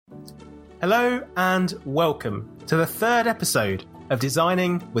Hello and welcome to the third episode of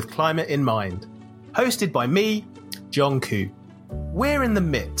Designing with Climate in Mind, hosted by me, John Koo. We're in the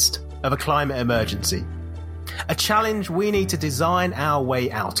midst of a climate emergency, a challenge we need to design our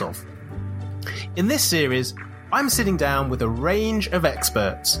way out of. In this series, I'm sitting down with a range of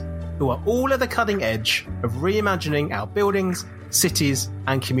experts who are all at the cutting edge of reimagining our buildings, cities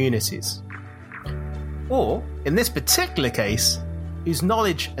and communities. Or, in this particular case, whose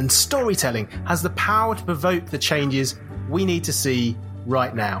knowledge and storytelling has the power to provoke the changes we need to see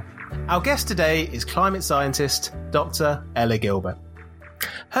right now. Our guest today is climate scientist Dr. Ella Gilbert.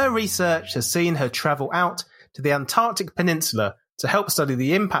 Her research has seen her travel out to the Antarctic Peninsula to help study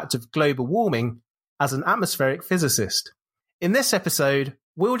the impact of global warming as an atmospheric physicist. In this episode,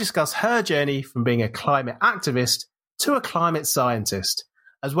 we'll discuss her journey from being a climate activist to a climate scientist,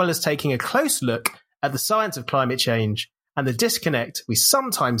 as well as taking a close look at the science of climate change and the disconnect we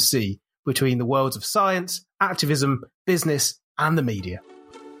sometimes see between the worlds of science, activism, business, and the media.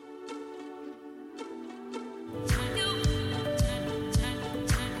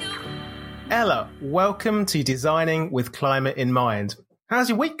 Ella, welcome to Designing with Climate in Mind. How's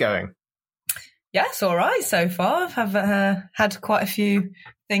your week going? Yes, all right so far. I've had quite a few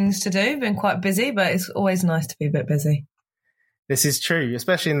things to do, been quite busy, but it's always nice to be a bit busy. This is true,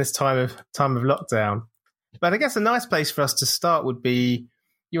 especially in this time of lockdown. But I guess a nice place for us to start would be,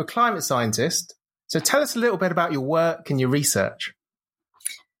 you're a climate scientist. So tell us a little bit about your work and your research.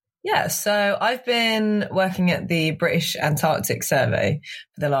 Yeah, so I've been working at the British Antarctic Survey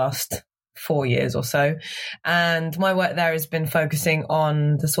for the last 4 years or so. And my work there has been focusing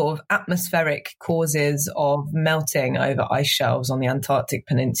on the sort of atmospheric causes of melting over ice shelves on the Antarctic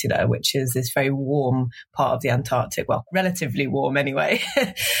Peninsula, which is this very warm part of the Antarctic, well, relatively warm anyway.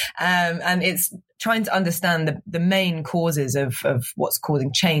 And it's trying to understand the main causes of what's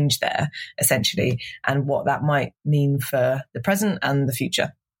causing change there, essentially, and what that might mean for the present and the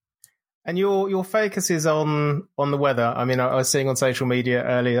future. And your focus is on the weather. I mean, I was seeing on social media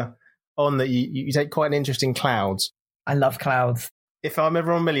earlier on that you take quite an interest in clouds. I love clouds. If I'm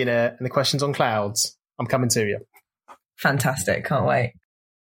ever on Millionaire and the question's on clouds, I'm coming to you. Fantastic. Can't wait.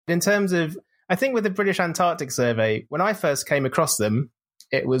 In terms of, I think with the British Antarctic Survey, when I first came across them,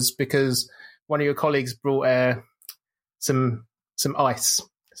 it was because one of your colleagues brought some ice.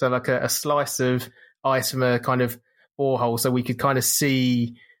 So like a slice of ice from a kind of borehole, so we could kind of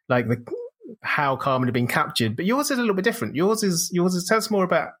see like how carbon had been captured. But yours is a little bit different. Yours is tell us more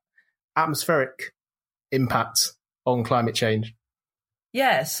about atmospheric impact on climate change.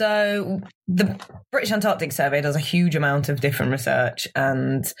 Yeah, so the British Antarctic Survey does a huge amount of different research,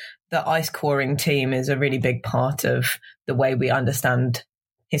 and the ice coring team is a really big part of the way we understand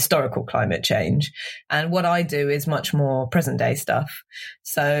historical climate change. And what I do is much more present day stuff.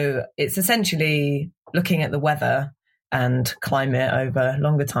 So it's essentially looking at the weather and climate over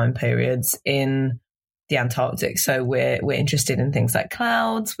longer time periods in the Antarctic. So we're interested in things like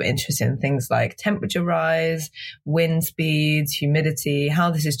clouds, we're interested in things like temperature rise, wind speeds, humidity,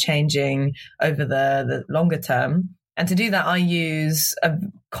 how this is changing over the longer term. And to do that, I use a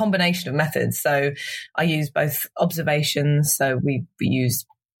combination of methods. So I use both observations. So we use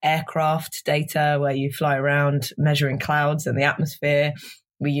aircraft data where you fly around measuring clouds and the atmosphere.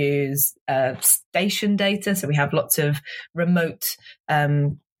 We use station data. So we have lots of remote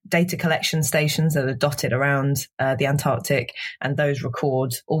data collection stations that are dotted around the Antarctic, and those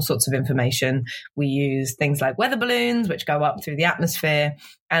record all sorts of information. We use things like weather balloons, which go up through the atmosphere.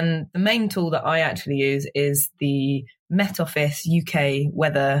 And the main tool that I actually use is the Met Office UK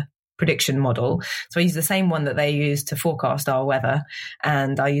weather prediction model. So I use the same one that they use to forecast our weather,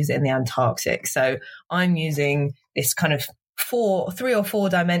 and I use it in the Antarctic. So I'm using this kind of 3 or 4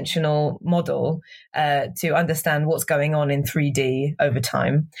 dimensional model to understand what's going on in 3D over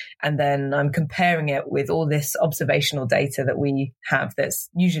time. And then I'm comparing it with all this observational data that we have that's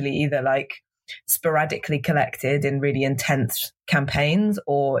usually either like sporadically collected in really intense campaigns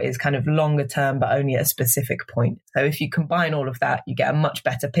or is kind of longer term, but only at a specific point. So if you combine all of that, you get a much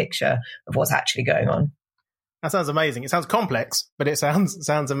better picture of what's actually going on. That sounds amazing. It sounds complex, but it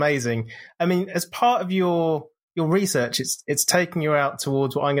sounds amazing. I mean, as part of your research, it's taking you out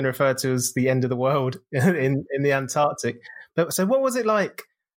towards what I'm going to refer to as the end of the world in the Antarctic. But so what was it like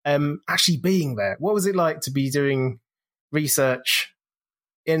actually being there? What was it like to be doing research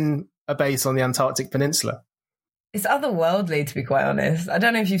in a base on the Antarctic Peninsula? It's otherworldly, to be quite honest. I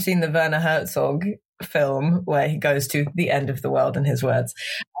don't know if you've seen the Werner Herzog film where he goes to the end of the world, in his words.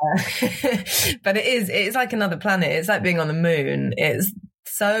 But it's like another planet. It's like being on the moon. It's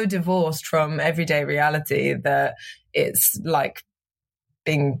so divorced from everyday reality that it's like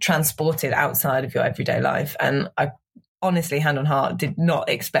being transported outside of your everyday life. And I honestly, hand on heart, did not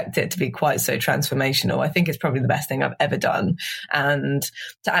expect it to be quite so transformational. I think it's probably the best thing I've ever done. And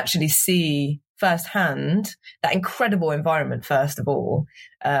to actually see firsthand that incredible environment, first of all,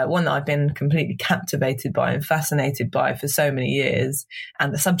 one that I've been completely captivated by and fascinated by for so many years,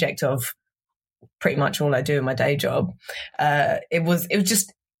 and the subject of pretty much all I do in my day job, it was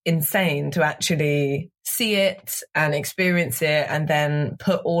just insane to actually see it and experience it, and then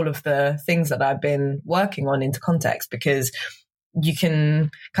put all of the things that I've been working on into context, because you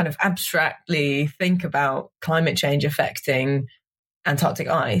can kind of abstractly think about climate change affecting Antarctic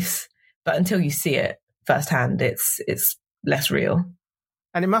ice, but until you see it firsthand, it's less real.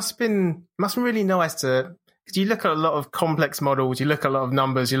 And it must have been really nice to, because you look at a lot of complex models, you look at a lot of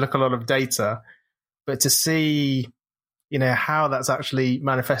numbers, you look at a lot of data, but to see, how that's actually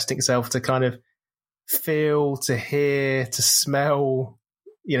manifesting itself, to kind of feel, to hear, to smell,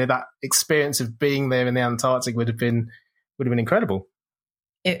 that experience of being there in the Antarctic would have been incredible.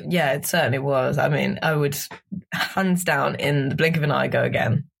 It certainly was. I mean, I would hands down in the blink of an eye go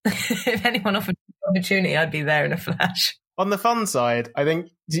again. If anyone offered the opportunity, I'd be there in a flash. On the fun side, I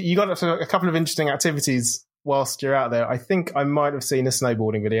think you got a couple of interesting activities whilst you're out there. I think I might have seen a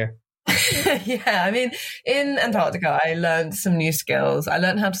snowboarding video. Yeah, I mean, in Antarctica, I learned some new skills. I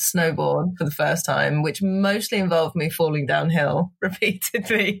learned how to snowboard for the first time, which mostly involved me falling downhill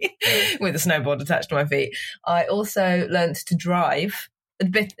repeatedly with a snowboard attached to my feet. I also learned to drive.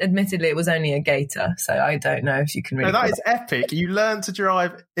 Admittedly, it was only a gator, so I don't know if you can really... No, that is epic. You learned to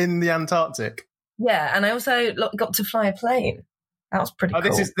drive in the Antarctic. Yeah, and I also got to fly a plane. That was pretty cool.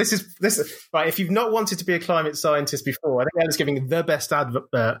 This is right. If you've not wanted to be a climate scientist before, I think Ella's giving the best advert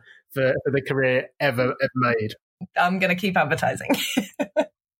for the career ever made. I'm going to keep advertising.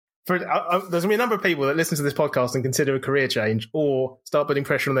 There's going to be a number of people that listen to this podcast and consider a career change or start putting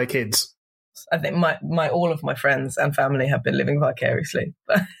pressure on their kids. I think all of my friends and family have been living vicariously,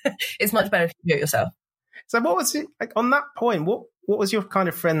 but it's much better if you do it yourself. So what was it, like, on that point, what was your kind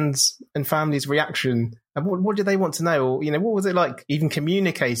of friends and family's reaction, and what did they want to know? Or, what was it like even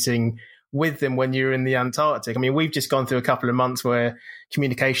communicating with them when you were in the Antarctic? I mean, we've just gone through a couple of months where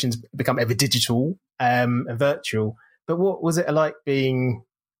communications become ever digital and virtual, but what was it like being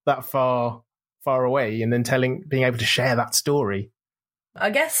that far away and then being able to share that story? I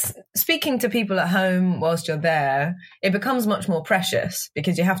guess speaking to people at home whilst you're there, it becomes much more precious,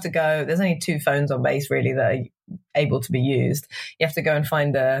 because you have to go, there's only 2 phones on base really that are able to be used. You have to go and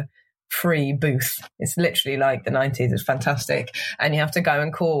find a free booth. It's literally like the 90s. It's fantastic. And you have to go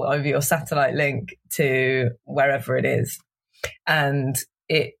and call over your satellite link to wherever it is. And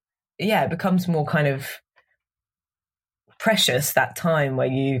it becomes more kind of precious, that time where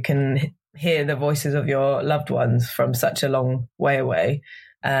you can hear the voices of your loved ones from such a long way away.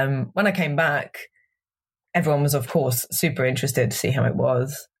 When I came back, everyone was, of course, super interested to see how it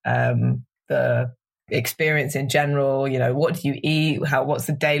was. The experience in general, what do you eat? What's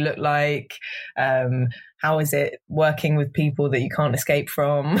the day look like? How is it working with people that you can't escape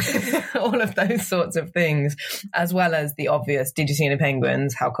from? All of those sorts of things, as well as the obvious, did you see any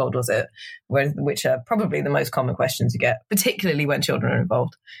penguins? How cold was it? Which are probably the most common questions you get, particularly when children are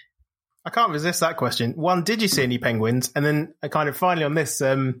involved. I can't resist that question. One, did you see any penguins? And then kind of finally on this,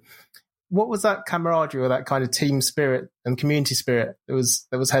 what was that camaraderie or that kind of team spirit and community spirit that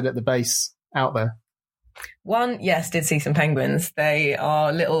was had at the base out there? One, yes, did see some penguins. They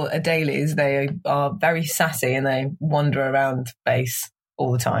are little adelies. They are very sassy and they wander around base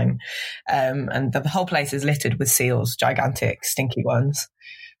all the time. And the whole place is littered with seals, gigantic, stinky ones.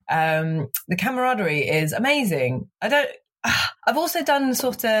 The camaraderie is amazing. I've also done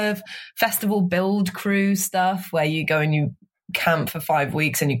sort of festival build crew stuff where you go and you camp for 5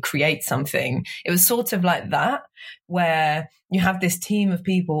 weeks and you create something. It was sort of like that, where you have this team of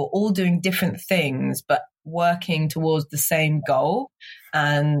people all doing different things, but working towards the same goal.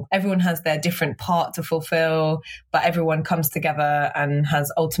 And everyone has their different part to fulfill, but everyone comes together and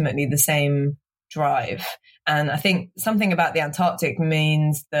has ultimately the same drive. And I think something about the Antarctic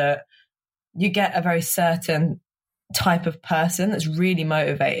means that you get a very certain type of person that's really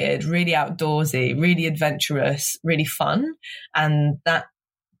motivated, really outdoorsy, really adventurous, really fun, and that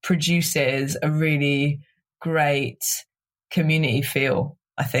produces a really great community feel,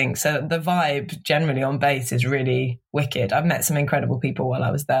 I think. So the vibe generally on base is really wicked. I've met some incredible people while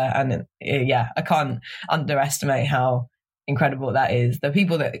I was there, and I can't underestimate how incredible that is. The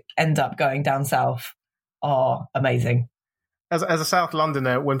people that end up going down south are amazing. As a South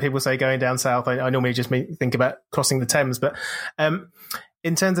Londoner, when people say going down south, I normally just think about crossing the Thames. But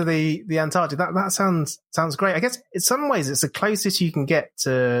in terms of the Antarctic, that sounds great. I guess in some ways it's the closest you can get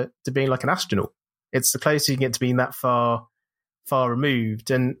to being like an astronaut. It's the closest you can get to being that far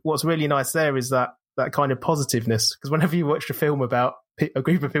removed. And what's really nice there is that kind of positiveness, because whenever you watch a film about a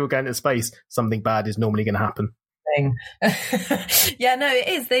group of people going into space, something bad is normally going to happen. Yeah, no, it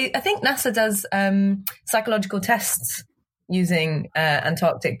is. I think NASA does psychological tests using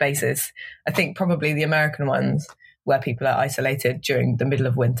Antarctic bases. I think probably the American ones where people are isolated during the middle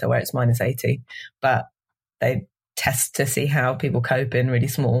of winter where it's minus 80, but they test to see how people cope in really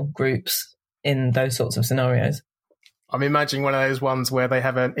small groups in those sorts of scenarios. I'm imagining one of those ones where they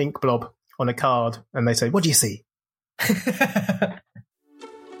have an ink blob on a card and they say, "What do you see?"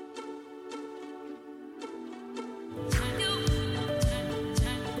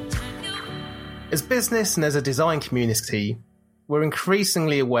 As business and as a design community, we're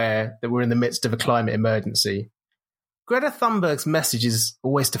increasingly aware that we're in the midst of a climate emergency. Greta Thunberg's message is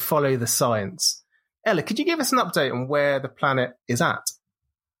always to follow the science. Ella, could you give us an update on where the planet is at?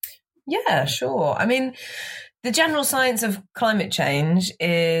 Yeah, sure. I mean, the general science of climate change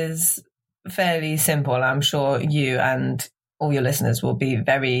is fairly simple. I'm sure you and all your listeners will be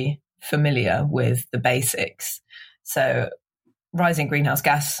very familiar with the basics. So rising greenhouse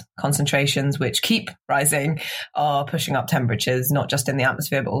gas concentrations, which keep rising, are pushing up temperatures, not just in the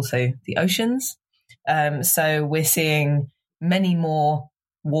atmosphere, but also the oceans. So we're seeing many more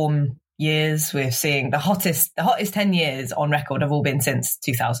warm years. We're seeing the hottest 10 years on record have all been since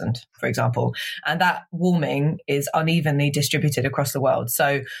 2000, for example. And that warming is unevenly distributed across the world.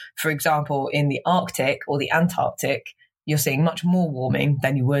 So, for example, in the Arctic or the Antarctic, you're seeing much more warming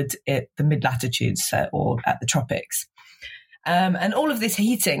than you would at the mid-latitudes or at the tropics. And all of this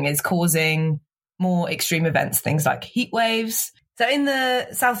heating is causing more extreme events, things like heat waves. So in the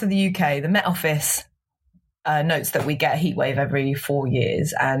south of the UK, the Met Office notes that we get a heat wave every 4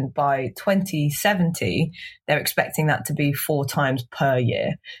 years. And by 2070, they're expecting that to be 4 times per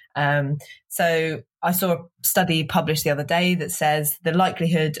year. So I saw a study published the other day that says the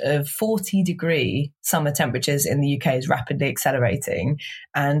likelihood of 40-degree summer temperatures in the UK is rapidly accelerating.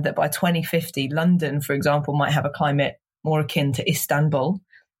 And that by 2050, London, for example, might have a climate more akin to Istanbul.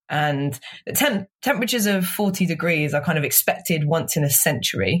 And the temperatures of 40 degrees are kind of expected once in a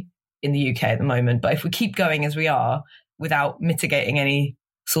century in the UK at the moment. But if we keep going as we are without mitigating any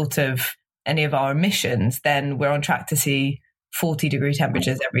of our emissions, then we're on track to see 40-degree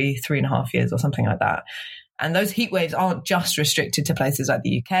temperatures every 3.5 years or something like that. And those heat waves aren't just restricted to places like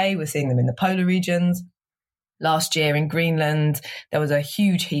the UK. We're seeing them in the polar regions. Last year in Greenland, there was a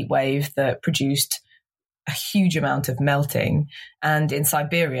huge heat wave that produced a huge amount of melting. And in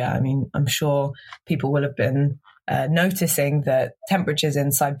Siberia, I mean, I'm sure people will have been noticing that temperatures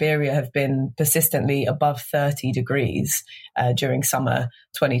in Siberia have been persistently above 30 degrees during summer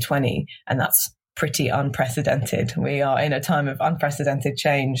 2020. And that's pretty unprecedented. We are in a time of unprecedented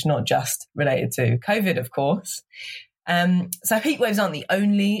change, not just related to COVID, of course. So heat waves aren't the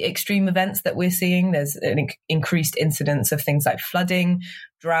only extreme events that we're seeing. There's an increased incidence of things like flooding,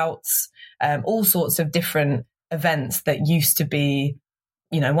 droughts, all sorts of different events that used to be,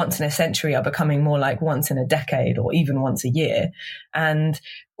 once in a century are becoming more like once in a decade or even once a year. And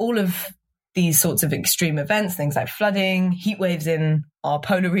all of these sorts of extreme events, things like flooding, heat waves in our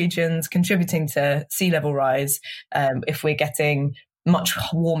polar regions, contributing to sea level rise. If we're getting much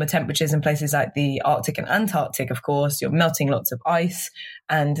warmer temperatures in places like the Arctic and Antarctic, of course, you're melting lots of ice,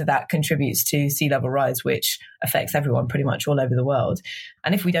 and that contributes to sea level rise, which affects everyone pretty much all over the world.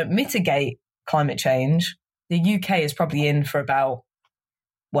 And if we don't mitigate climate change, the UK is probably in for about,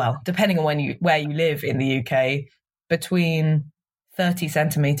 well, depending on where you live in the UK, between 30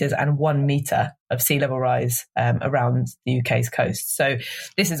 centimetres and 1 metre of sea level rise around the UK's coast. So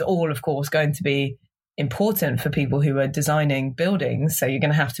this is all, of course, going to be important for people who are designing buildings. So you're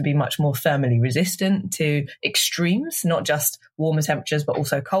going to have to be much more thermally resistant to extremes, not just warmer temperatures, but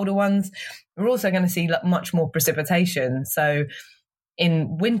also colder ones. We're also going to see much more precipitation. So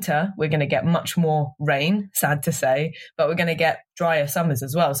in winter, we're going to get much more rain, sad to say, but we're going to get drier summers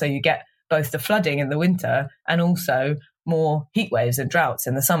as well. So you get both the flooding in the winter and also more heat waves and droughts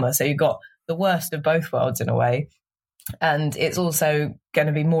in the summer. So you've got the worst of both worlds in a way. And it's also going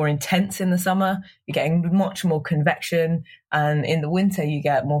to be more intense in the summer. You're getting much more convection. And in the winter, you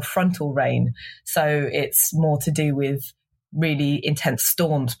get more frontal rain. So it's more to do with really intense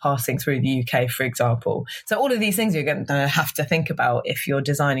storms passing through the UK, for example. So all of these things you're going to have to think about if you're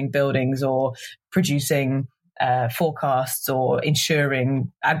designing buildings or producing forecasts or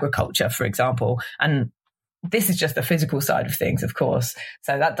insuring agriculture, for example. And this is just the physical side of things, of course.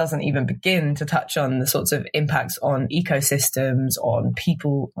 So that doesn't even begin to touch on the sorts of impacts on ecosystems, on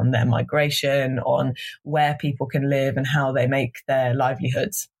people, on their migration, on where people can live and how they make their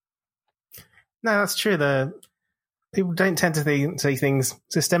livelihoods. No, that's true. People don't tend to see things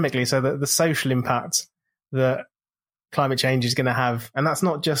systemically. So the social impact that climate change is going to have, and that's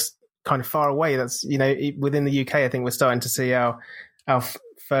not just kind of far away. That's, within the UK, I think we're starting to see our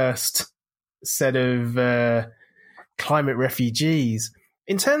first set of climate refugees.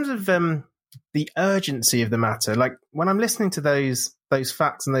 In terms of the urgency of the matter, like when I'm listening to those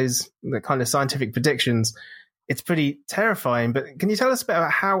facts and the kind of scientific predictions, it's pretty terrifying. But can you tell us a bit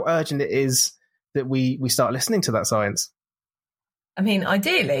about how urgent it is that we start listening to that science? I mean,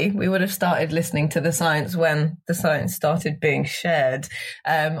 ideally, we would have started listening to the science when the science started being shared.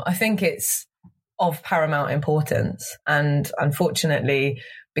 I think it's of paramount importance. And unfortunately,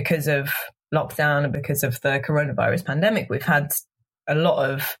 because of lockdown and because of the coronavirus pandemic, we've had a lot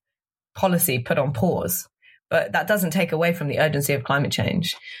of policy put on pause. But that doesn't take away from the urgency of climate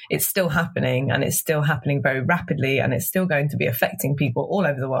change. It's still happening, and it's still happening very rapidly, and it's still going to be affecting people all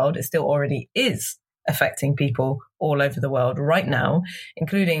over the world. It still already is affecting people all over the world right now,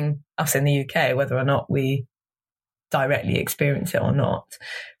 including us in the UK, whether or not we directly experience it or not.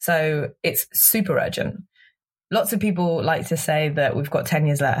 So it's super urgent. Lots of people like to say that we've got 10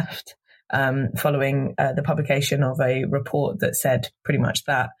 years left, following the publication of a report that said pretty much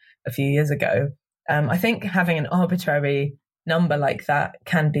that a few years ago. I think having an arbitrary number like that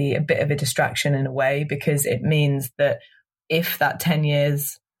can be a bit of a distraction in a way, because it means that if that 10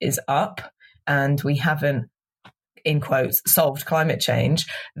 years is up and we haven't, in quotes, solved climate change,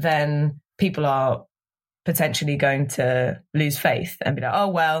 then people are potentially going to lose faith and be like, oh,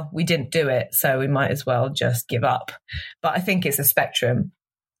 well, we didn't do it, so we might as well just give up. But I think it's a spectrum.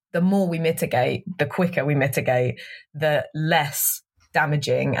 The more we mitigate, the quicker we mitigate, the less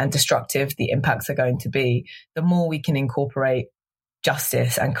damaging and destructive the impacts are going to be. The more we can incorporate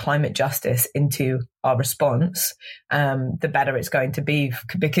justice and climate justice into our response, the better it's going to be,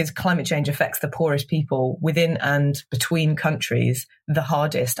 because climate change affects the poorest people within and between countries the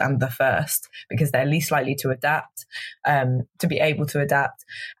hardest and the first, because they're least likely to adapt, to be able to adapt.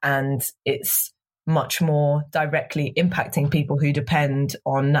 And it's much more directly impacting people who depend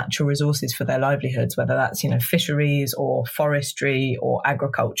on natural resources for their livelihoods, whether that's, fisheries or forestry or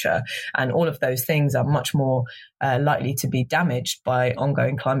agriculture. And all of those things are much more likely to be damaged by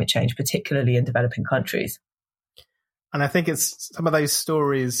ongoing climate change, particularly in developing countries. And I think it's some of those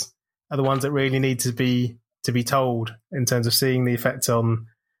stories are the ones that really need to be told in terms of seeing the effect on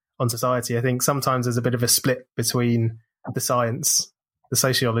society. I think sometimes there's a bit of a split between the science, the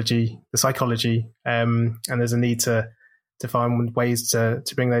sociology, the psychology, and there's a need to find ways to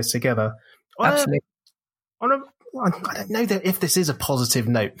bring those together. Absolutely. I don't know if this is a positive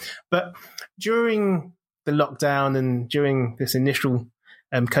note, but during the lockdown and during this initial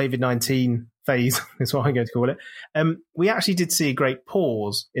COVID-19 phase, is what I'm going to call it, we actually did see a great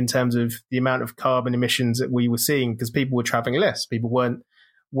pause in terms of the amount of carbon emissions that we were seeing, because people were traveling less, people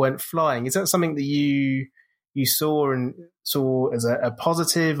weren't flying. Is that something that you saw as a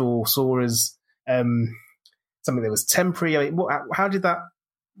positive, or saw as something that was temporary? I mean, how did that?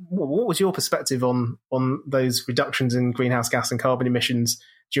 What was your perspective on those reductions in greenhouse gas and carbon emissions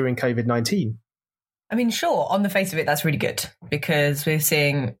during COVID-19? I mean, sure, on the face of it, that's really good, because we're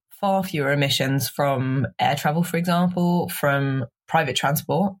seeing far fewer emissions from air travel, for example, from private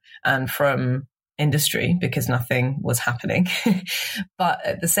transport, and from industry, because nothing was happening. But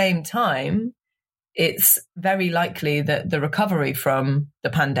at the same time, it's very likely that the recovery from the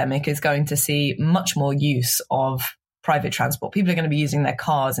pandemic is going to see much more use of private transport. People are going to be using their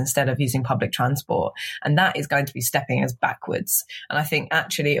cars instead of using public transport. And that is going to be stepping us backwards. And I think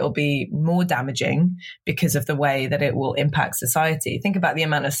actually it'll be more damaging because of the way that it will impact society. Think about the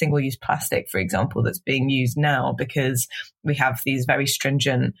amount of single-use plastic, for example, that's being used now, because we have these very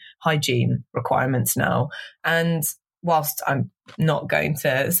stringent hygiene requirements now. And whilst I'm not going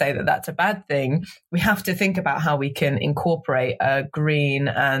to say that that's a bad thing, we have to think about how we can incorporate a green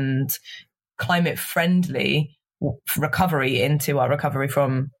and climate-friendly recovery into our recovery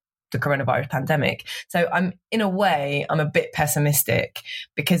from the coronavirus pandemic. So in a way, I'm a bit pessimistic,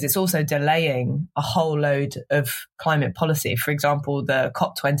 because it's also delaying a whole load of climate policy. For example, the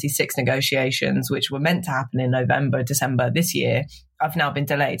COP26 negotiations, which were meant to happen in November, December this year, have now been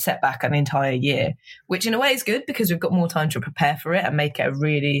delayed, set back an entire year, which in a way is good, because we've got more time to prepare for it and make it a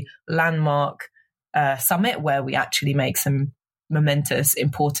really landmark summit where we actually make some momentous,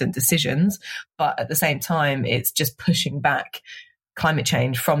 important decisions. But at the same time, it's just pushing back climate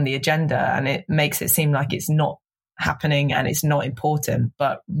change from the agenda, and it makes it seem like it's not happening and it's not important.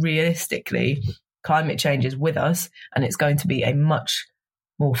 But realistically, climate change is with us, and it's going to be a much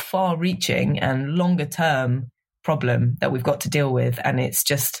more far-reaching and longer-term problem that we've got to deal with, and it's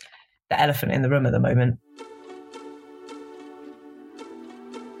just the elephant in the room at the moment.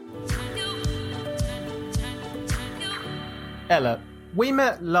 Ella, we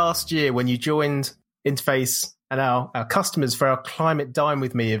met last year when you joined Interface and our customers for our Climate Dine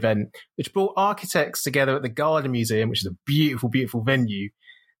With Me event, which brought architects together at the Garden Museum, which is a beautiful, beautiful venue,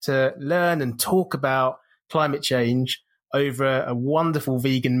 to learn and talk about climate change over a wonderful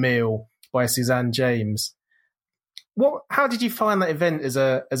vegan meal by Suzanne James. How did you find that event as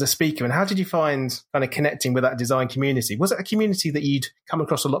a speaker, and how did you find kind of connecting with that design community? Was it a community that you'd come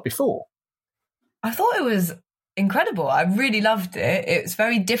across a lot before? I thought it was incredible. I really loved it. It's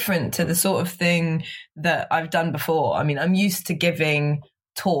very different to the sort of thing that I've done before. I mean, I'm used to giving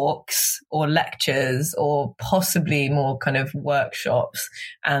talks or lectures or possibly more kind of workshops,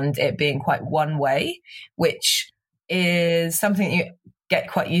 and it being quite one way, which is something you get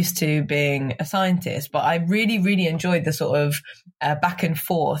quite used to being a scientist. But I really, really enjoyed the sort of back and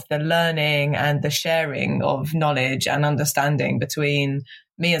forth, the learning and the sharing of knowledge and understanding between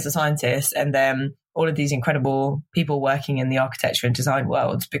me as a scientist and then all of these incredible people working in the architecture and design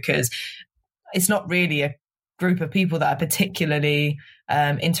worlds, because it's not really a group of people that I particularly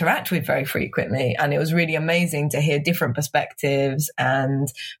interact with very frequently. And it was really amazing to hear different perspectives and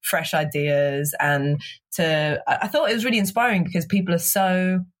fresh ideas. And I thought it was really inspiring because people are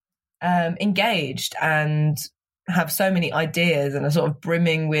so engaged and have so many ideas and are sort of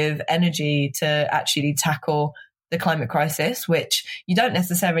brimming with energy to actually tackle the climate crisis, which you don't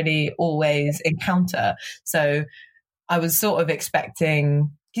necessarily always encounter. So I was sort of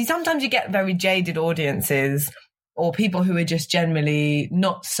expecting, sometimes you get very jaded audiences or people who are just generally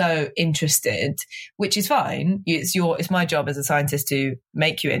not so interested, which is fine. It's my job as a scientist to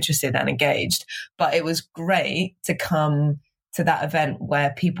make you interested and engaged. But it was great to come to that event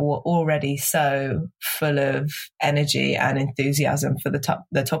where people were already so full of energy and enthusiasm for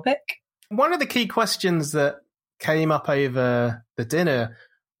the topic. One of the key questions that came up over the dinner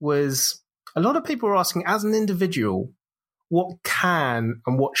was a lot of people were asking, as an individual, what can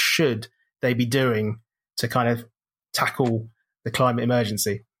and what should they be doing to kind of tackle the climate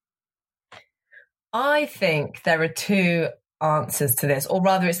emergency? I think there are two answers to this, or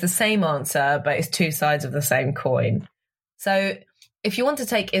rather it's the same answer, but it's two sides of the same coin. So if you want to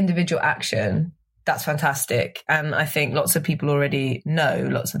take individual action, that's fantastic. And I think lots of people already know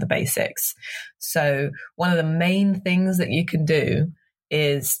lots of the basics. So one of the main things that you can do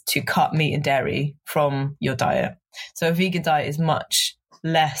is to cut meat and dairy from your diet. So a vegan diet is much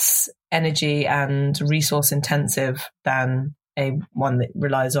less energy and resource intensive than one that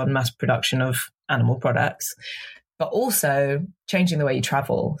relies on mass production of animal products, but also changing the way you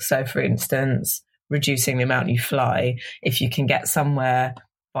travel. So for instance, reducing the amount you fly. If you can get somewhere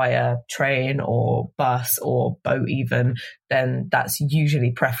via train or bus or boat even, then that's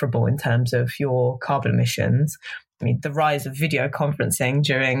usually preferable in terms of your carbon emissions. I mean, the rise of video conferencing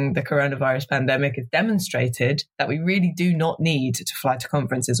during the coronavirus pandemic has demonstrated that we really do not need to fly to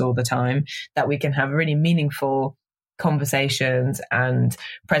conferences all the time, that we can have really meaningful conversations and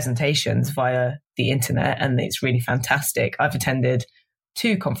presentations via the internet, and it's really fantastic. I've attended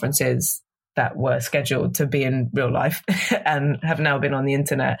 2 conferences that were scheduled to be in real life and have now been on the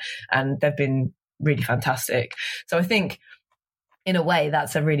internet, and they've been really fantastic. So I think in a way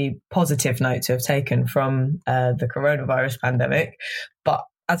that's a really positive note to have taken from the coronavirus pandemic. But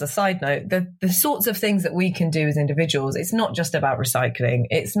as a side note, the sorts of things that we can do as individuals, it's not just about recycling.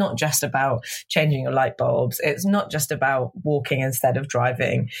 It's not just about changing your light bulbs. It's not just about walking instead of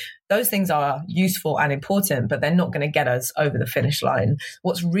driving. Those things are useful and important, but they're not going to get us over the finish line.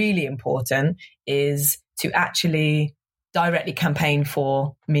 What's really important is to actually directly campaign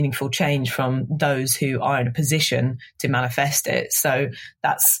for meaningful change from those who are in a position to manifest it. So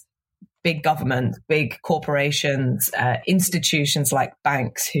that's big government, big corporations, institutions like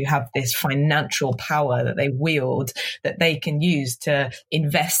banks who have this financial power that they wield, that they can use to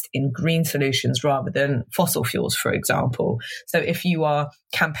invest in green solutions rather than fossil fuels, for example. So if you are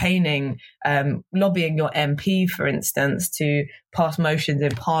campaigning, lobbying your MP, for instance, to pass motions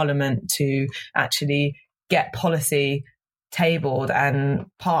in Parliament to actually get policy tabled and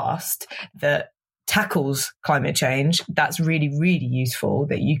passed that tackles climate change, that's really, really useful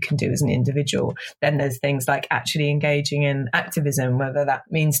that you can do as an individual. Then there's things like actually engaging in activism, whether that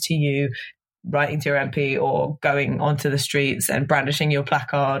means to you writing to your MP or going onto the streets and brandishing your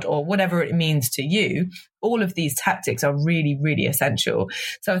placard or whatever it means to you, all of these tactics are really, really essential.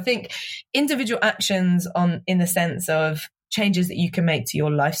 So I think individual actions in the sense of changes that you can make to your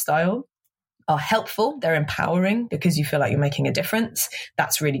lifestyle are helpful. They're empowering because you feel like you're making a difference.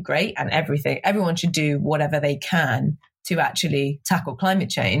 That's really great. And everyone should do whatever they can to actually tackle climate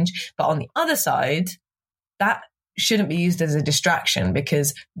change. But on the other side, that shouldn't be used as a distraction,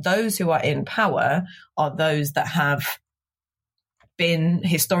 because those who are in power are those that have been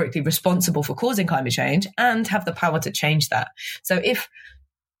historically responsible for causing climate change and have the power to change that. So if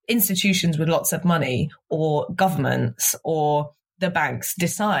institutions with lots of money or governments or the banks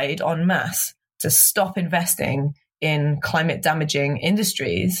decide en masse to stop investing in climate damaging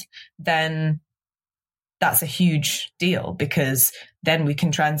industries, then that's a huge deal, because then we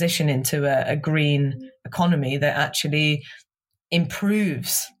can transition into a green economy that actually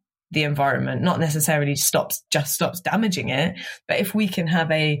improves the environment, not necessarily stops damaging it. But if we can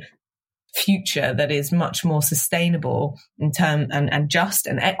have a future that is much more sustainable and just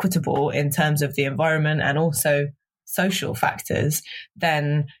and equitable in terms of the environment and also social factors,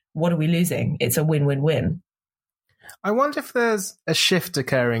 then what are we losing? It's a win-win-win. I wonder if there's a shift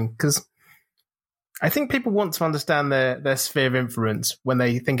occurring, because I think people want to understand their sphere of influence when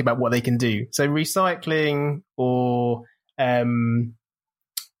they think about what they can do. So recycling or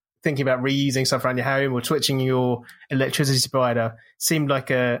thinking about reusing stuff around your home or switching your electricity provider seemed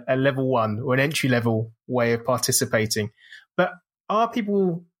like a level one or an entry level way of participating. But are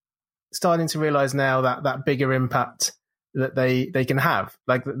people starting to realize now that bigger impact that they can have,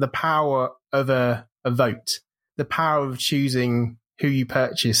 like the power of a vote, the power of choosing who you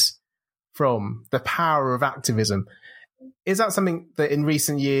purchase from, the power of activism? Is that something that in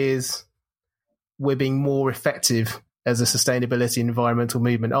recent years we're being more effective as a sustainability environmental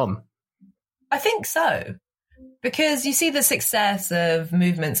movement on? I think so, because you see the success of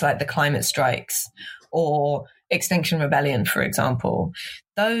movements like the climate strikes or Extinction Rebellion, for example.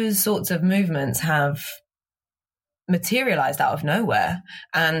 Those sorts of movements have materialized out of nowhere,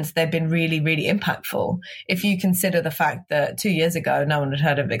 and they've been really, really impactful. If you consider the fact that 2 years ago, no one had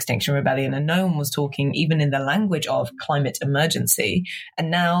heard of Extinction Rebellion and no one was talking even in the language of climate emergency. And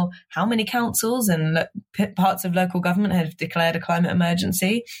now how many councils and parts of local government have declared a climate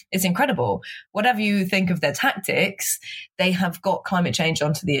emergency? It's incredible. Whatever you think of their tactics, they have got climate change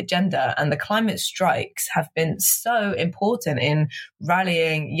onto the agenda, and the climate strikes have been so important in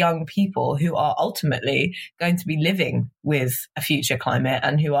rallying young people who are ultimately going to be living with a future climate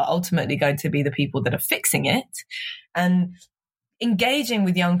and who are ultimately going to be the people that are fixing it. And engaging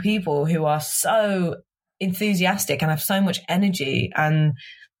with young people who are so enthusiastic and have so much energy and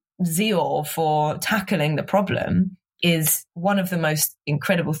zeal for tackling the problem is one of the most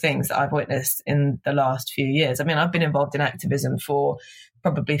incredible things that I've witnessed in the last few years. I mean, I've been involved in activism for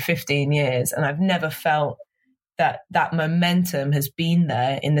probably 15 years, and I've never felt that momentum has been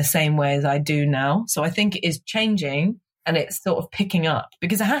there in the same way as I do now. So I think it is changing, and it's sort of picking up,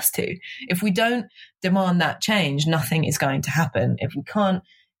 because it has to. If we don't demand that change, nothing is going to happen. If we can't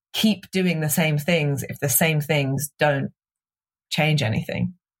keep doing the same things, if the same things don't change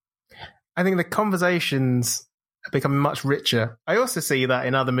anything. I think the conversations are becoming much richer. I also see that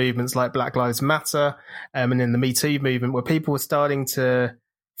in other movements like Black Lives Matter and in the Me Too movement, where people are starting to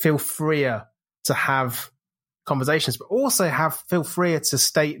feel freer to have conversations, but also feel freer to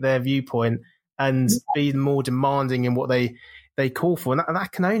state their viewpoint and be more demanding in what they call for. And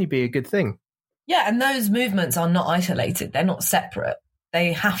that can only be a good thing. Yeah, and those movements are not isolated. They're not separate.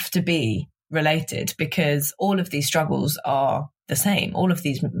 They have to be related, because all of these struggles are the same. All of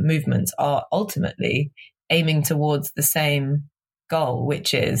these movements are ultimately aiming towards the same goal,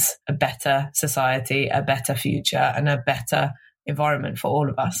 which is a better society, a better future, and a better environment for all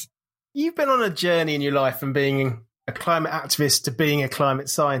of us. You've been on a journey in your life from being a climate activist to being a climate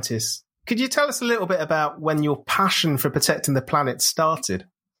scientist. Could you tell us a little bit about when your passion for protecting the planet started?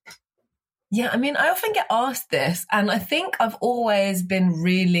 Yeah, I mean, I often get asked this, and I think I've always been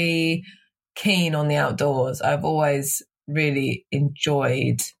really keen on the outdoors. I've always really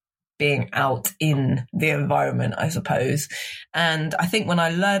enjoyed being out in the environment, I suppose. And I think when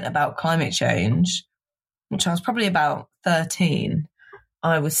I learned about climate change, which I was probably about 13,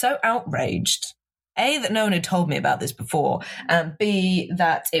 I was so outraged, A, that no one had told me about this before, and B,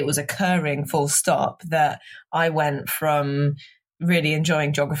 that it was occurring full stop, that I went from really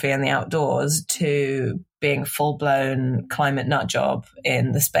enjoying geography and the outdoors to being a full-blown climate nut job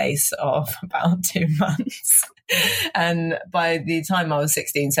in the space of about 2 months. And by the time I was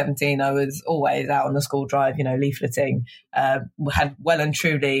 16, 17, I was always out on the school drive, leafleting, had well and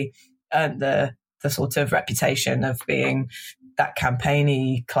truly earned the sort of reputation of being that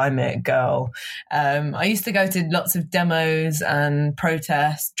campaign-y climate girl. I used to go to lots of demos and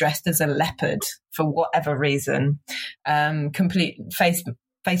protests dressed as a leopard for whatever reason. Complete face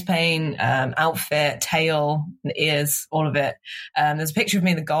paint, outfit, tail, ears, all of it. There's a picture of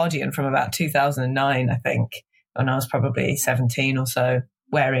me in The Guardian from about 2009, I think, when I was probably 17 or so,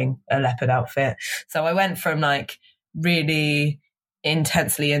 wearing a leopard outfit. So I went from like really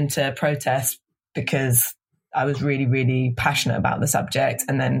intensely into protest because I was really, really passionate about the subject,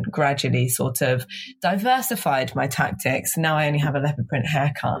 and then gradually sort of diversified my tactics. Now I only have a leopard print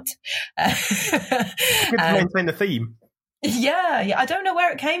haircut. Good to maintain the theme. Yeah. I don't know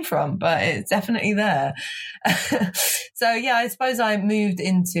where it came from, but it's definitely there. So yeah, I suppose I moved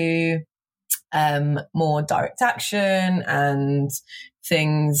into more direct action and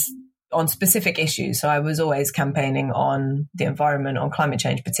things on specific issues. So I was always campaigning on the environment, on climate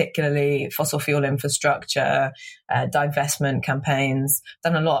change, particularly fossil fuel infrastructure, divestment campaigns,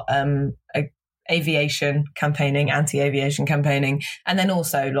 done a lot, aviation campaigning, anti-aviation campaigning, and then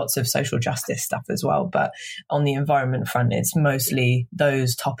also lots of social justice stuff as well. But on the environment front, it's mostly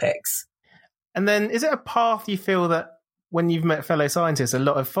those topics. And then is it a path you feel that when you've met fellow scientists, a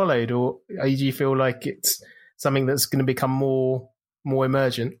lot have followed, or do you feel like it's something that's going to become more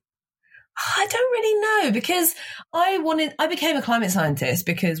emergent? I don't really know, because I became a climate scientist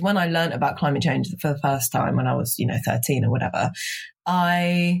because when I learned about climate change for the first time when I was, 13 or whatever,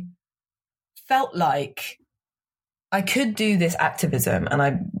 I felt like I could do this activism, and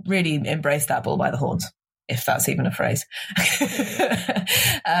I really embraced that bull by the horns, if that's even a phrase.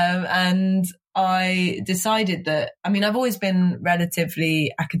 And I decided that, I've always been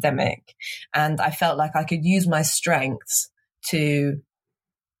relatively academic, and I felt like I could use my strengths to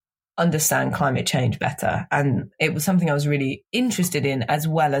understand climate change better. And it was something I was really interested in as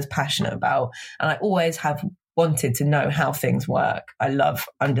well as passionate about. And I always have wanted to know how things work. I love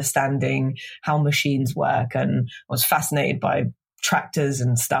understanding how machines work, and I was fascinated by tractors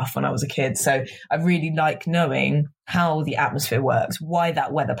and stuff when I was a kid. So I really like knowing how the atmosphere works, why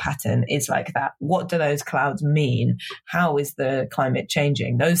that weather pattern is like that. What do those clouds mean? How is the climate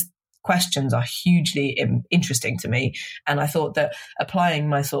changing? Those questions are hugely interesting to me. And I thought that applying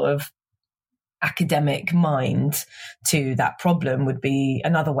my sort of academic mind to that problem would be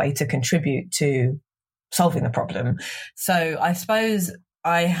another way to contribute to solving the problem. So I suppose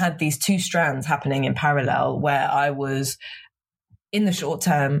I had these two strands happening in parallel, where I was in the short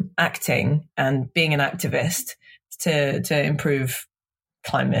term acting and being an activist to improve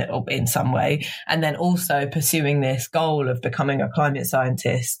climate or in some way, and then also pursuing this goal of becoming a climate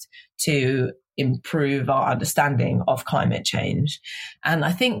scientist to improve our understanding of climate change. And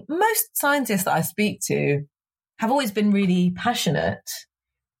I think most scientists that I speak to have always been really passionate,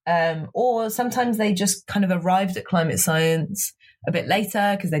 or sometimes they just kind of arrived at climate science a bit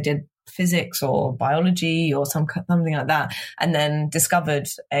later because they did physics or biology or something like that, and then discovered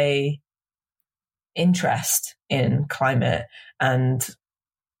a interest in climate. And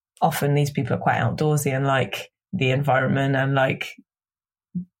often these people are quite outdoorsy and like the environment and like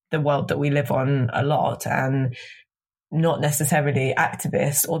the world that we live on a lot, and not necessarily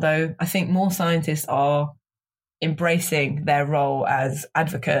activists, although I think more scientists are embracing their role as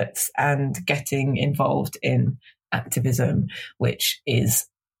advocates and getting involved in activism, which is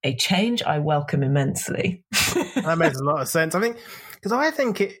a change I welcome immensely. That makes a lot of sense. I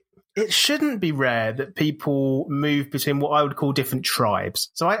think it shouldn't be rare that people move between what I would call different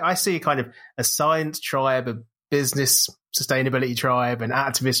tribes. So I see a kind of a science tribe, a business sustainability tribe, an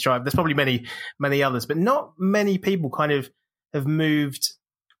activist tribe. There's probably many others, but not many people kind of have moved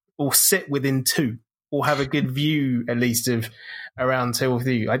or sit within two, or have a good view at least of around two of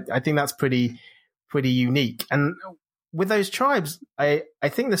you. I think that's pretty unique. And with those tribes, I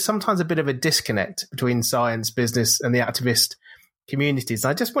think there's sometimes a bit of a disconnect between science, business, and the activist communities.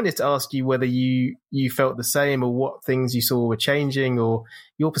 I just wanted to ask you whether you felt the same, or what things you saw were changing, or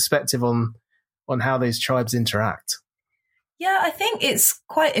your perspective on how those tribes interact. Yeah, I think it's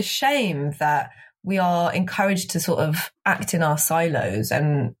quite a shame that we are encouraged to sort of act in our silos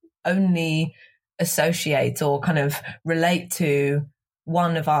and only associate or kind of relate to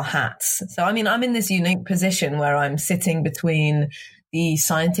one of our hats. So, I'm in this unique position where I'm sitting between the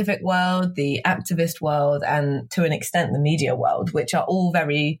scientific world, the activist world, and to an extent the media world, which are all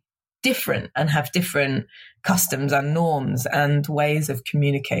very different and have different customs and norms and ways of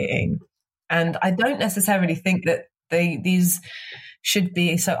communicating. And I don't necessarily think that these should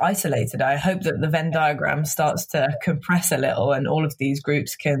be so isolated. I hope that the Venn diagram starts to compress a little and all of these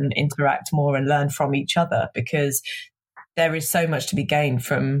groups can interact more and learn from each other, because there is so much to be gained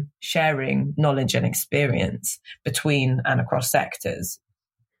from sharing knowledge and experience between and across sectors.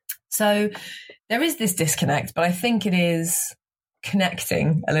 So there is this disconnect, but I think it is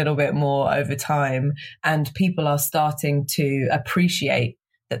connecting a little bit more over time, and people are starting to appreciate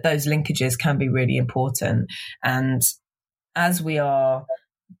that those linkages can be really important. And as we are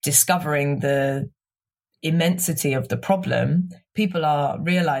discovering the immensity of the problem, people are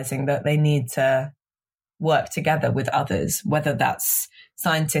realizing that they need to work together with others, whether that's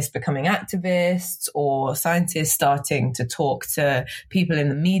scientists becoming activists, or scientists starting to talk to people in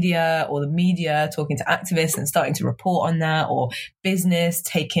the media, or the media talking to activists and starting to report on that, or business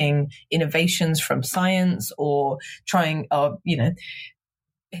taking innovations from science, or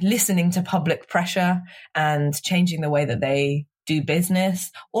listening to public pressure and changing the way that they do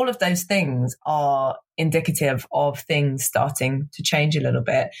business. All of those things are indicative of things starting to change a little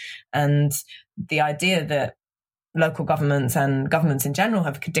bit. And the idea that local governments and governments in general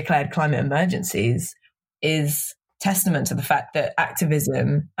have declared climate emergencies is testament to the fact that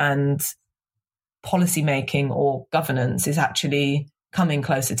activism and policy making or governance is actually coming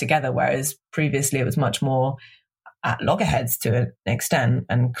closer together, whereas previously it was much more at loggerheads to an extent,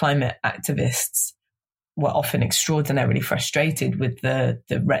 and climate activists were often extraordinarily frustrated with the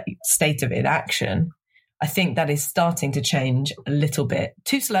state of inaction. I think that is starting to change a little bit,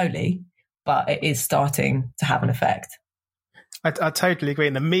 too slowly, but it is starting to have an effect. I totally agree.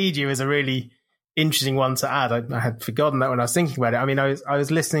 And the media is a really interesting one to add. I had forgotten that when I was thinking about it. I mean, I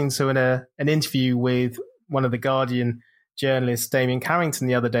was listening to an interview with one of the Guardian journalists, Damien Carrington,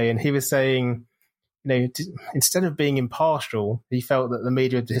 the other day, and he was saying, instead of being impartial, he felt that the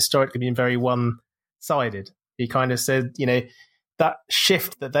media had historically been very one-sided. He kind of said, that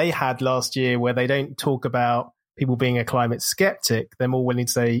shift that they had last year, where they don't talk about people being a climate skeptic, they're more willing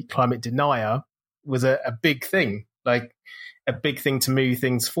to say climate denier, was a big thing, like a big thing to move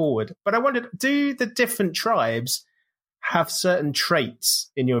things forward. But I wondered, do the different tribes have certain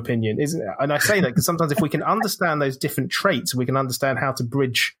traits, in your opinion? And I say that because sometimes if we can understand those different traits, we can understand how to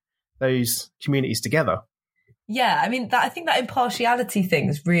bridge those communities together. Yeah, I mean, I think that impartiality thing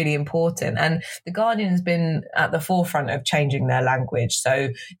is really important. And the Guardian has been at the forefront of changing their language. So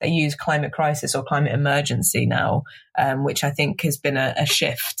they use climate crisis or climate emergency now, which I think has been a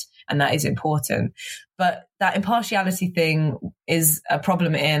shift, and that is important. But that impartiality thing is a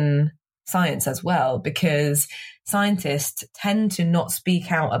problem in science as well, because scientists tend to not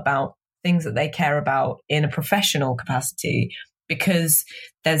speak out about things that they care about in a professional capacity, because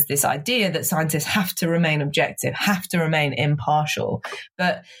there's this idea that scientists have to remain objective, have to remain impartial.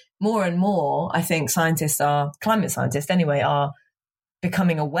 But more and more, I think climate scientists anyway, are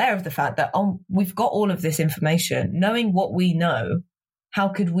becoming aware of the fact that, we've got all of this information. Knowing what we know, how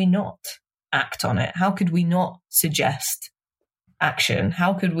could we not act on it? How could we not suggest action?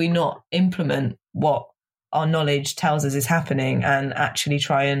 How could we not implement what our knowledge tells us is happening and actually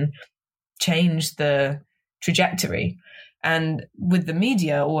try and change the trajectory? And with the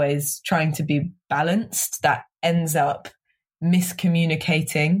media always trying to be balanced, that ends up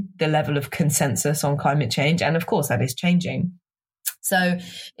miscommunicating the level of consensus on climate change. And of course, that is changing. So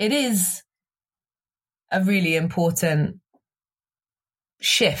it is a really important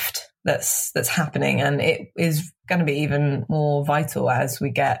shift that's happening. And it is going to be even more vital as we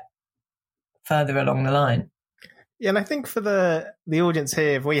get further along the line. Yeah, and I think for the audience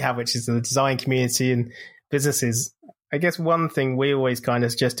here we have, which is the design community and businesses, I guess one thing we always kind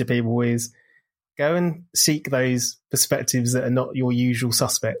of suggest to people is go and seek those perspectives that are not your usual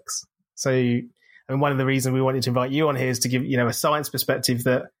suspects. So, one of the reasons we wanted to invite you on here is to give, a science perspective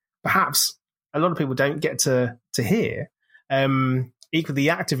that perhaps a lot of people don't get to hear. Equally, the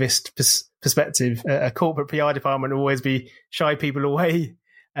activist perspective, a corporate PR department will always be shy people away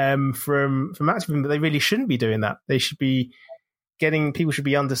from activism, but they really shouldn't be doing that. They should be people should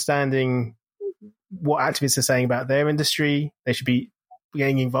be understanding what activists are saying about their industry. They should be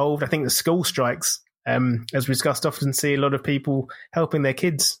getting involved. I think the school strikes, as we discussed, often see a lot of people helping their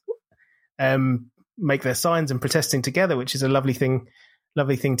kids make their signs and protesting together, which is a lovely thing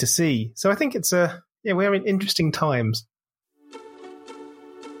to see. So I think it's we're in interesting times.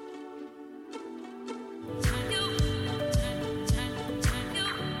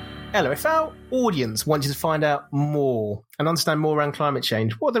 Ella, if our audience wanted to find out more and understand more around climate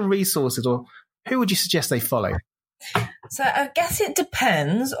change, what are the resources, or who would you suggest they follow? So I guess it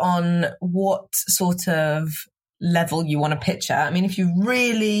depends on what sort of level you want to pitch at. I mean, if you're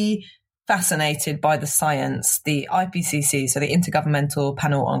really fascinated by the science, the IPCC, so the Intergovernmental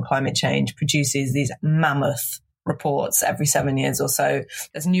Panel on Climate Change, produces these mammoth reports every 7 years or so.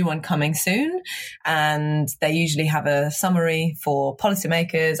 There's a new one coming soon, and they usually have a summary for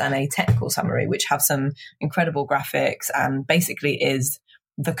policymakers and a technical summary, which have some incredible graphics and basically is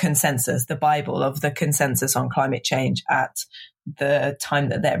the consensus, the Bible of the consensus on climate change at the time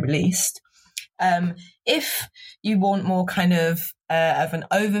that they're released. If you want more kind of an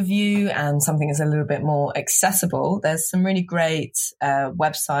overview and something that's a little bit more accessible, there's some really great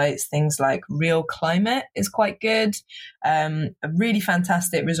websites. Things like Real Climate is quite good. A really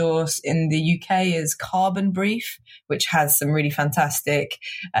fantastic resource in the UK is Carbon Brief, which has some really fantastic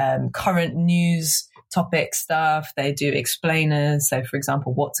current news topic stuff. They do explainers. So, for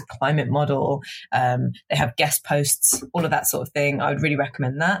example, what's a climate model? They have guest posts, all of that sort of thing. I would really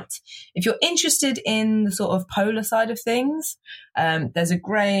recommend that. If you're interested in the sort of polar side of things, there's a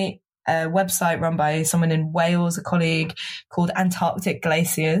great website run by someone in Wales, a colleague, called Antarctic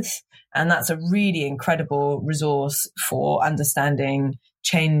Glaciers. And that's a really incredible resource for understanding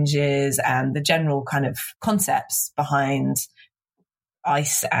changes and the general kind of concepts behind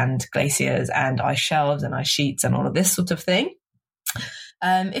ice and glaciers and ice shelves and ice sheets and all of this sort of thing.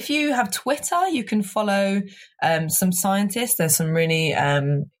 If you have Twitter, you can follow some scientists. There's some really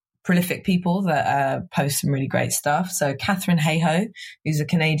prolific people that post some really great stuff. So Catherine Hayhoe, who's a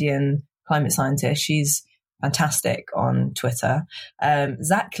Canadian climate scientist, she's fantastic on Twitter.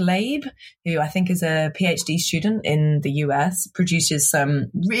 Zach Labe, who I think is a PhD student in the US, produces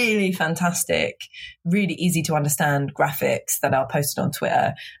some really fantastic, really easy to understand graphics that are posted on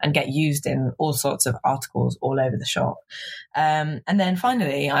Twitter and get used in all sorts of articles all over the shop. And then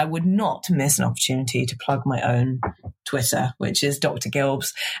finally, I would not miss an opportunity to plug my own Twitter, which is Dr.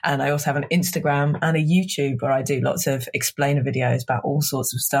 Gilbs. And I also have an Instagram and a YouTube where I do lots of explainer videos about all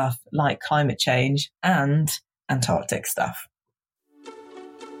sorts of stuff like climate change and Antarctic stuff.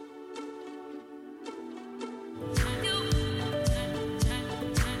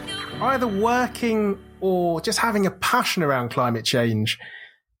 Either working or just having a passion around climate change,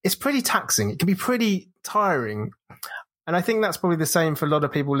 it's pretty taxing. It can be pretty tiring. And I think that's probably the same for a lot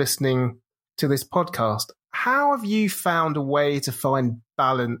of people listening to this podcast. How have you found a way to find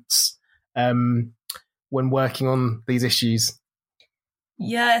balance when working on these issues?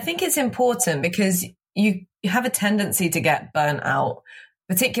 Yeah, I think it's important because you have a tendency to get burnt out,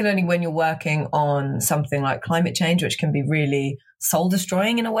 particularly when you're working on something like climate change, which can be really soul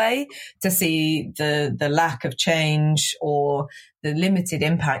destroying in a way, to see the lack of change or the limited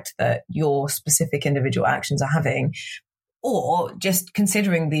impact that your specific individual actions are having, or just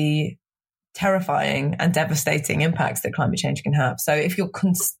considering the terrifying and devastating impacts that climate change can have. So if you're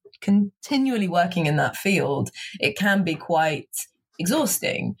continually working in that field, it can be quite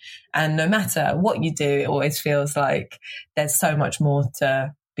exhausting. And no matter what you do, it always feels like there's so much more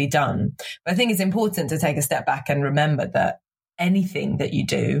to be done. But I think it's important to take a step back and remember that anything that you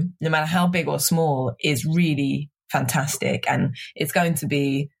do, no matter how big or small, is really fantastic. And it's going to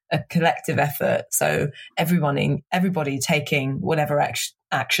be a collective effort. So everybody taking whatever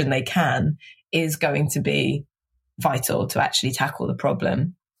action they can is going to be vital to actually tackle the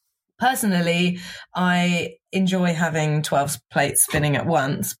problem. Personally, I enjoy having 12 plates spinning at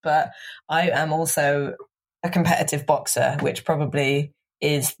once, but I am also a competitive boxer, which probably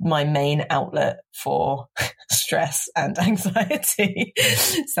is my main outlet for stress and anxiety.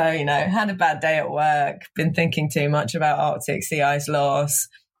 So, had a bad day at work, been thinking too much about Arctic sea ice loss.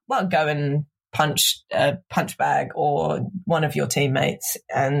 Well, go and punch a punch bag or one of your teammates,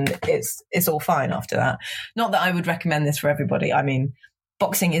 and it's all fine after that. Not that I would recommend this for everybody. I mean,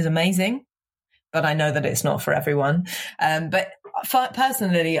 boxing is amazing, but I know that it's not for everyone. But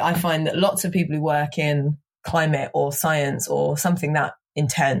personally, I find that lots of people who work in climate or science or something that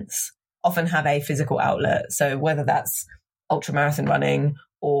intense often have a physical outlet. So whether that's ultramarathon running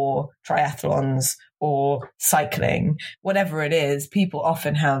or triathlons or cycling, whatever it is, people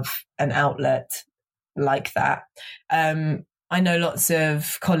often have an outlet like that. I know lots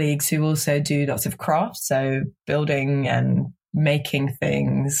of colleagues who also do lots of crafts, so building and making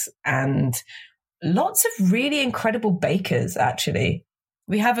things, and lots of really incredible bakers, actually.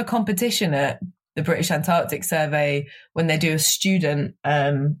 We have a competition at the British Antarctic Survey when they do a student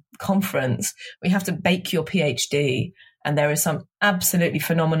conference. We have to bake your PhD, and there are some absolutely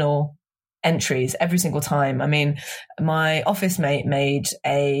phenomenal entries every single time. I mean, my office mate made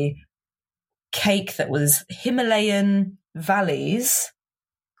a cake that was Himalayan valleys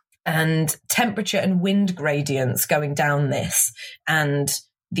and temperature and wind gradients going down this, and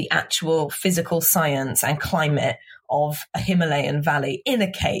the actual physical science and climate of a Himalayan valley in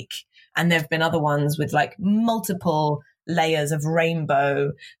a cake. And there have been other ones with like multiple layers of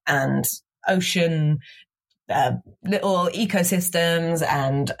rainbow and ocean little ecosystems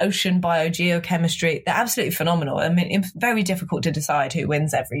and ocean biogeochemistry. They're absolutely phenomenal. I mean, it's very difficult to decide who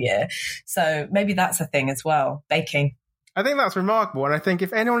wins every year. So maybe that's a thing as well, baking. I think that's remarkable. And I think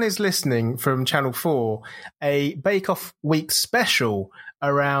if anyone is listening from Channel 4, a Bake Off Week special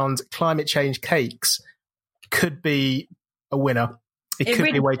around climate change cakes could be a winner. It could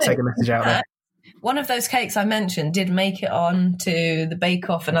really be a way to take a message out there. One of those cakes I mentioned did make it on to the Bake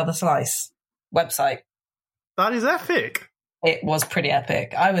Off Another Slice website. That is epic. It was pretty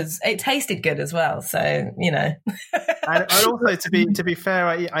epic. It tasted good as well. So, you know. and also to be fair,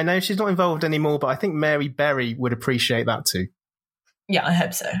 I know she's not involved anymore, but I think Mary Berry would appreciate that too. Yeah, I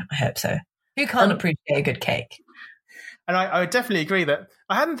hope so. Who can't appreciate a good cake? And I would definitely agree that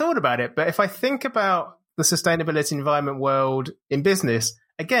I hadn't thought about it, but if I think about the sustainability environment world in business,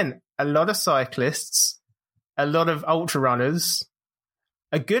 again, a lot of cyclists, a lot of ultra runners,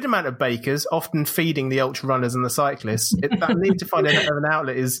 a good amount of bakers, often feeding the ultra runners and the cyclists. That need to find an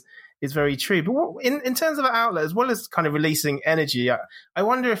outlet is very true. But in terms of an outlet, as well as kind of releasing energy, I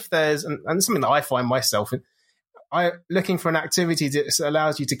wonder if there's, and something that I find myself in, looking for an activity that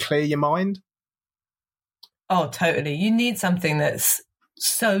allows you to clear your mind. Oh, totally. You need something that's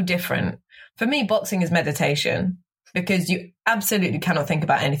so different. For me, boxing is meditation, because you absolutely cannot think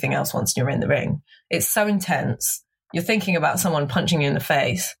about anything else once you're in the ring. It's so intense. You're thinking about someone punching you in the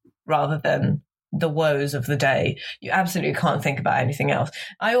face rather than the woes of the day. You absolutely can't think about anything else.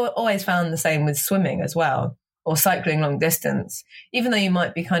 I always found the same with swimming as well, or cycling long distance. Even though you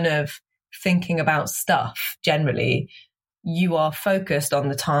might be kind of thinking about stuff generally, you are focused on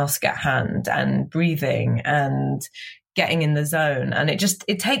the task at hand and breathing and getting in the zone. And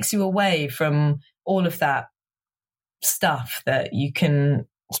it takes you away from all of that stuff that you can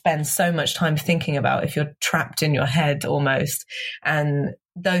spend so much time thinking about if you're trapped in your head almost. And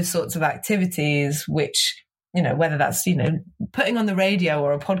those sorts of activities, which, you know, whether that's, you know, putting on the radio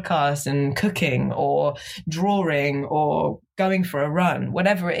or a podcast and cooking or drawing or going for a run,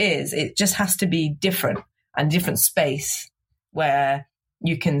 whatever it is, it just has to be different and different space where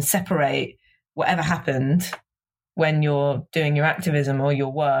you can separate whatever happened when you're doing your activism or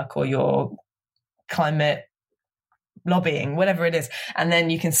your work or your climate lobbying, whatever it is. And then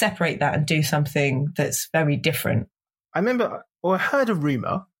you can separate that and do something that's very different. I remember, or I heard a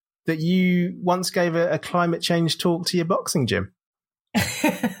rumor that you once gave a climate change talk to your boxing gym.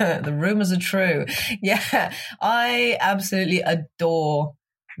 The rumors are true. Yeah, I absolutely adore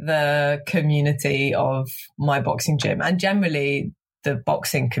the community of my boxing gym and generally the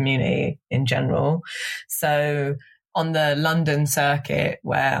boxing community in general. So on the London circuit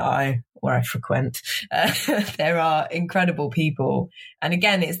where I frequent, there are incredible people. And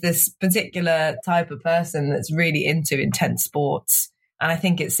again, it's this particular type of person that's really into intense sports. And I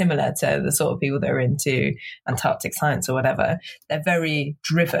think it's similar to the sort of people that are into Antarctic science or whatever. They're very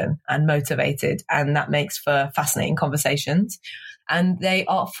driven and motivated, and that makes for fascinating conversations. And they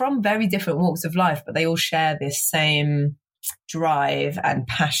are from very different walks of life, but they all share this same drive and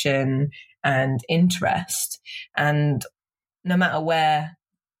passion and interest. And no matter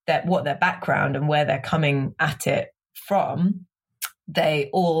what their background and where they're coming at it from, they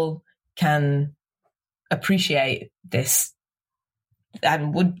all can appreciate this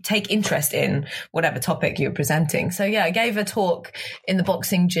and would take interest in whatever topic you're presenting. So yeah, I gave a talk in the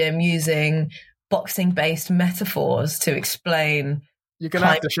boxing gym using boxing-based metaphors to explain. You're going to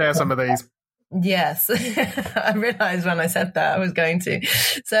have to share some of these. Yes, I realised when I said that I was going to.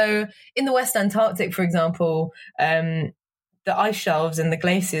 So in the West Antarctic, for example, the ice shelves and the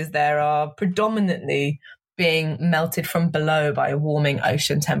glaciers there are predominantly being melted from below by warming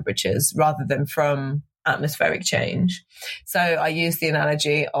ocean temperatures rather than from atmospheric change. So I use the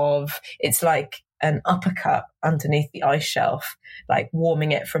analogy of it's like an uppercut underneath the ice shelf, like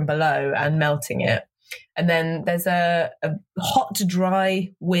warming it from below and melting it. And then there's a hot,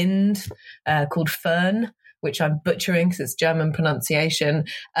 dry wind called Föhn, which I'm butchering because it's German pronunciation,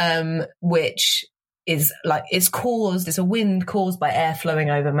 which is like it's a wind caused by air flowing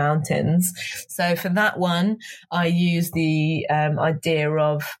over mountains. So for that one, I use the idea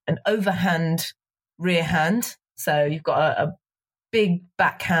of an overhand rear hand. So you've got a big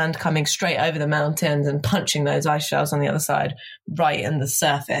backhand coming straight over the mountains and punching those ice shelves on the other side right in the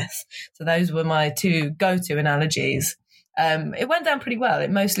surface. So those were my two go-to analogies. It went down pretty well.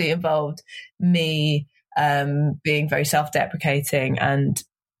 It mostly involved me being very self-deprecating and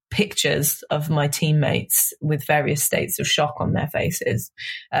pictures of my teammates with various states of shock on their faces.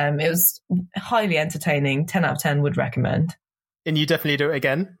 It was highly entertaining. 10 out of 10 would recommend. And you definitely do it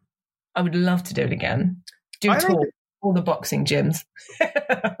again? I would love to do it again. All the boxing gyms.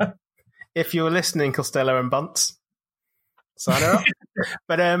 if you're listening, Costello and Bunce, sign her up.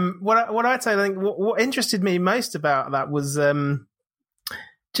 But what I'd say, I think what interested me most about that was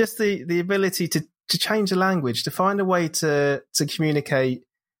just the ability to change the language, to find a way to communicate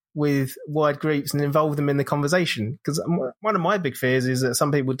with wide groups and involve them in the conversation. Because one of my big fears is that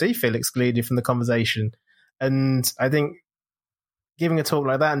some people do feel excluded from the conversation. And I think giving a talk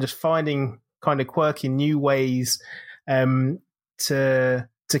like that and just finding kind of quirky new ways to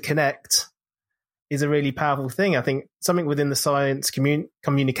connect is a really powerful thing. I think something within the science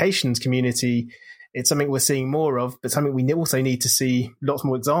communications community, it's something we're seeing more of, but something we also need to see lots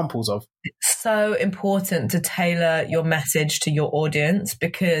more examples of. It's so important to tailor your message to your audience,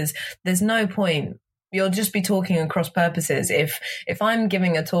 because there's no point. You'll just be talking across purposes. If I'm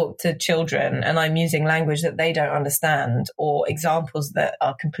giving a talk to children and I'm using language that they don't understand or examples that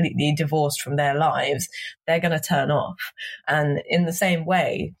are completely divorced from their lives, they're going to turn off. And in the same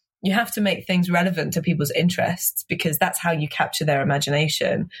way, you have to make things relevant to people's interests, because that's how you capture their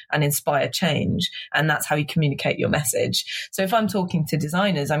imagination and inspire change. And that's how you communicate your message. So if I'm talking to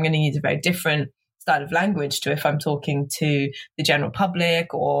designers, I'm going to use a very different style of language to if I'm talking to the general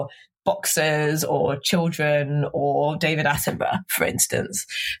public or boxers or children or David Attenborough, for instance.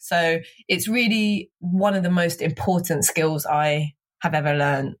 So it's really one of the most important skills I have ever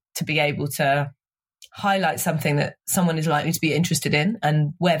learned, to be able to highlight something that someone is likely to be interested in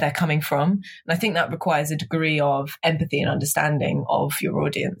and where they're coming from. And I think that requires a degree of empathy and understanding of your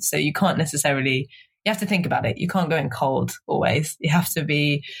audience. So you can't necessarily, you have to think about it. You can't go in cold always. You have to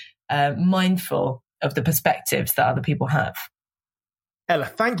be mindful of the perspectives that other people have. Ella,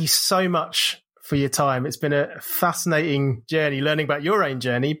 thank you so much for your time. It's been a fascinating journey, learning about your own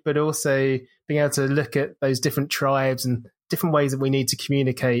journey, but also being able to look at those different tribes and different ways that we need to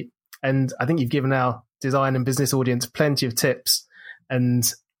communicate. And I think you've given our design and business audience plenty of tips and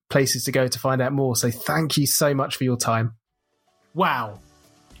places to go to find out more. So thank you so much for your time. Wow.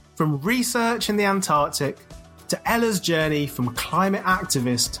 From research in the Antarctic to Ella's journey from climate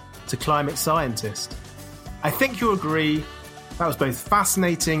activist to climate scientist. I think you'll agree that was both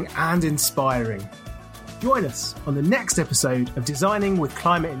fascinating and inspiring. Join us on the next episode of Designing with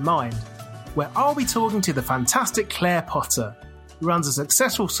Climate in Mind, where I'll be talking to the fantastic Claire Potter, who runs a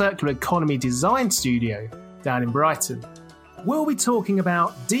successful circular economy design studio down in Brighton. We'll be talking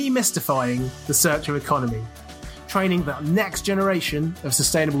about demystifying the circular economy, training the next generation of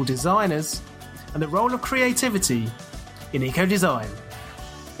sustainable designers, and the role of creativity in eco-design.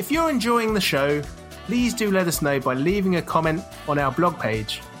 If you're enjoying the show, please do let us know by leaving a comment on our blog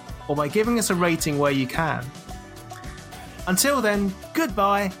page or by giving us a rating where you can. Until then,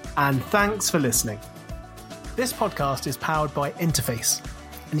 goodbye and thanks for listening. This podcast is powered by Interface,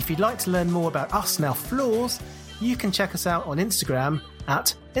 and if you'd like to learn more about us and our flaws, you can check us out on Instagram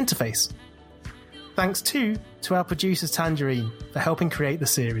at Interface. Thanks too to our producers Tangerine for helping create the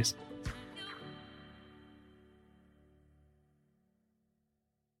series.